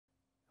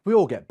We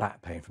all get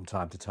back pain from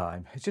time to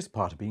time. It's just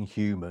part of being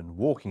human,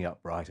 walking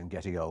upright and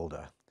getting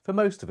older. For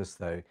most of us,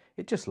 though,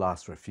 it just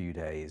lasts for a few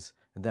days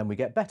and then we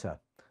get better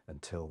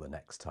until the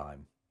next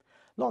time.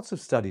 Lots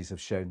of studies have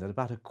shown that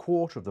about a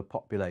quarter of the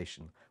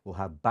population will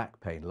have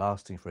back pain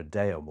lasting for a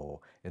day or more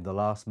in the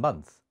last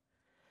month.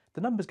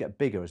 The numbers get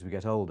bigger as we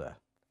get older.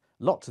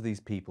 Lots of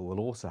these people will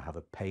also have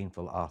a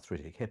painful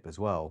arthritic hip as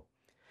well.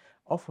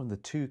 Often the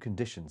two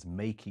conditions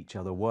make each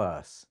other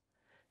worse.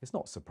 It's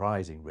not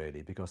surprising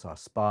really, because our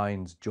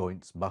spines,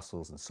 joints,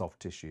 muscles and soft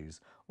tissues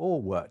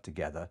all work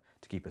together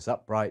to keep us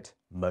upright,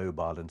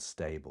 mobile and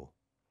stable.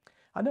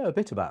 I know a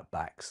bit about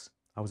backs.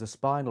 I was a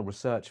spinal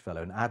research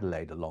fellow in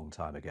Adelaide a long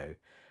time ago,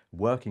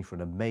 working for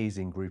an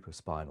amazing group of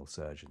spinal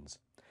surgeons.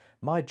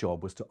 My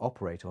job was to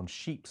operate on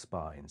sheep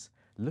spines,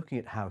 looking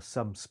at how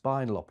some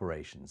spinal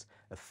operations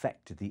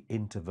affected the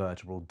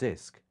intervertebral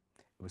disc.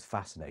 It was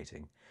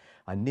fascinating.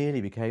 I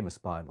nearly became a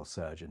spinal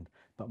surgeon,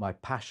 but my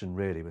passion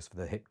really was for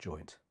the hip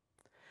joint.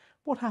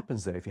 What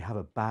happens though if you have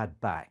a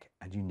bad back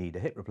and you need a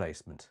hip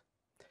replacement?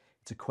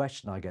 It's a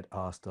question I get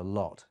asked a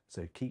lot,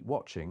 so keep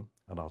watching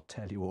and I'll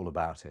tell you all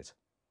about it.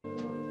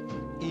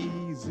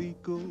 Easy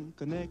go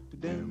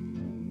connect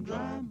them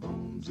dry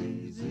bones,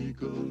 easy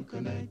go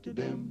connect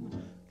them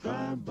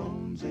dry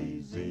bones,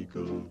 easy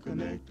go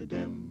connect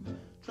them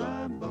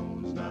dry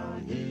bones.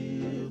 Now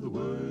hear the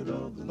word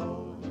of the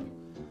Lord.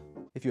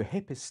 If your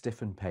hip is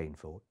stiff and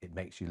painful, it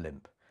makes you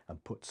limp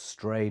and puts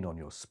strain on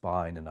your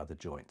spine and other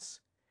joints.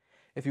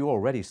 If you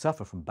already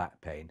suffer from back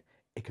pain,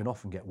 it can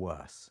often get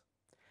worse.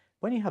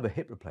 When you have a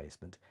hip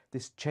replacement,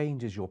 this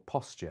changes your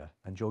posture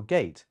and your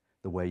gait,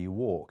 the way you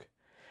walk.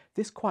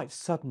 This quite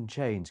sudden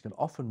change can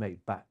often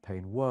make back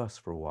pain worse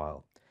for a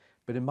while,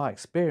 but in my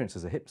experience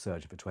as a hip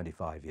surgeon for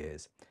 25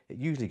 years, it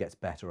usually gets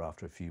better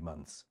after a few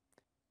months.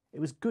 It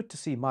was good to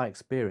see my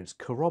experience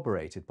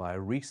corroborated by a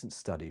recent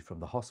study from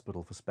the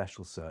Hospital for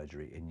Special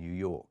Surgery in New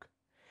York.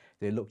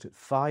 They looked at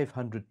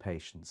 500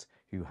 patients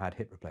who had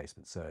hip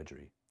replacement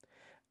surgery.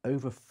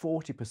 Over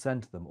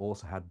 40% of them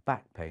also had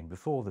back pain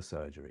before the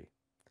surgery.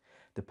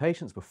 The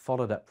patients were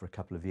followed up for a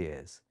couple of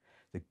years.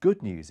 The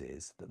good news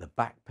is that the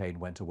back pain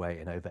went away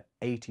in over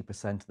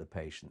 80% of the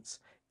patients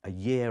a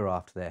year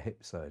after their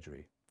hip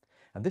surgery.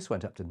 And this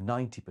went up to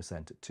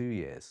 90% at 2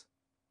 years.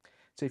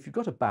 So if you've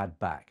got a bad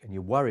back and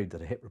you're worried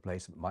that a hip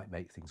replacement might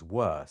make things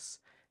worse,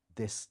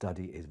 this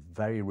study is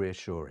very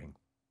reassuring.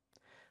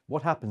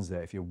 What happens though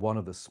if you're one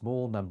of the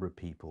small number of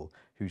people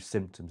whose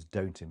symptoms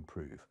don't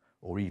improve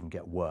or even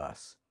get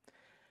worse?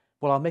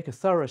 Well, I'll make a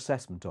thorough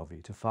assessment of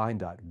you to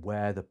find out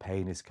where the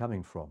pain is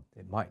coming from.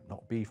 It might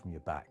not be from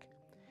your back.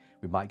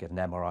 We might get an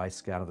MRI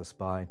scan of the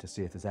spine to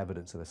see if there's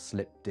evidence of a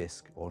slipped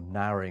disc or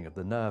narrowing of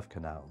the nerve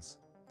canals.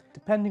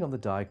 Depending on the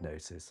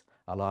diagnosis,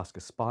 I'll ask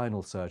a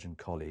spinal surgeon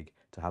colleague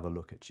to have a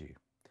look at you.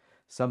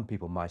 Some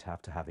people might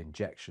have to have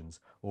injections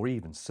or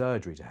even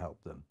surgery to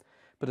help them,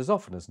 but as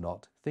often as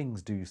not,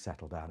 things do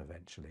settle down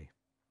eventually.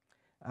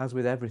 As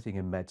with everything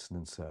in medicine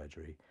and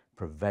surgery,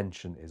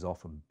 prevention is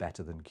often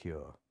better than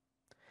cure.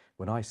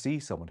 When I see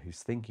someone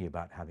who's thinking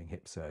about having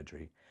hip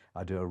surgery,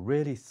 I do a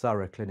really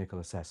thorough clinical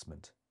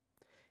assessment.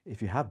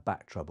 If you have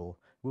back trouble,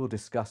 we'll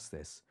discuss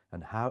this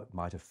and how it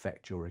might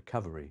affect your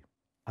recovery.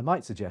 I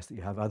might suggest that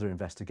you have other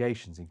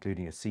investigations,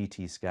 including a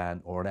CT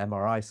scan or an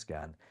MRI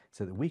scan,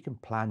 so that we can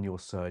plan your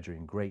surgery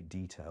in great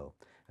detail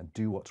and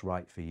do what's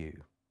right for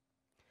you.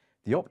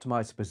 The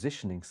optimized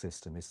positioning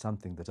system is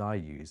something that I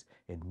use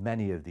in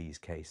many of these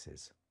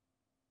cases.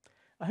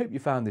 I hope you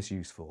found this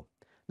useful.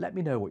 Let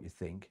me know what you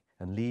think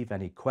and leave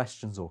any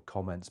questions or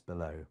comments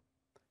below.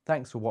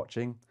 Thanks for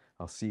watching.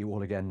 I'll see you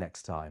all again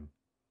next time.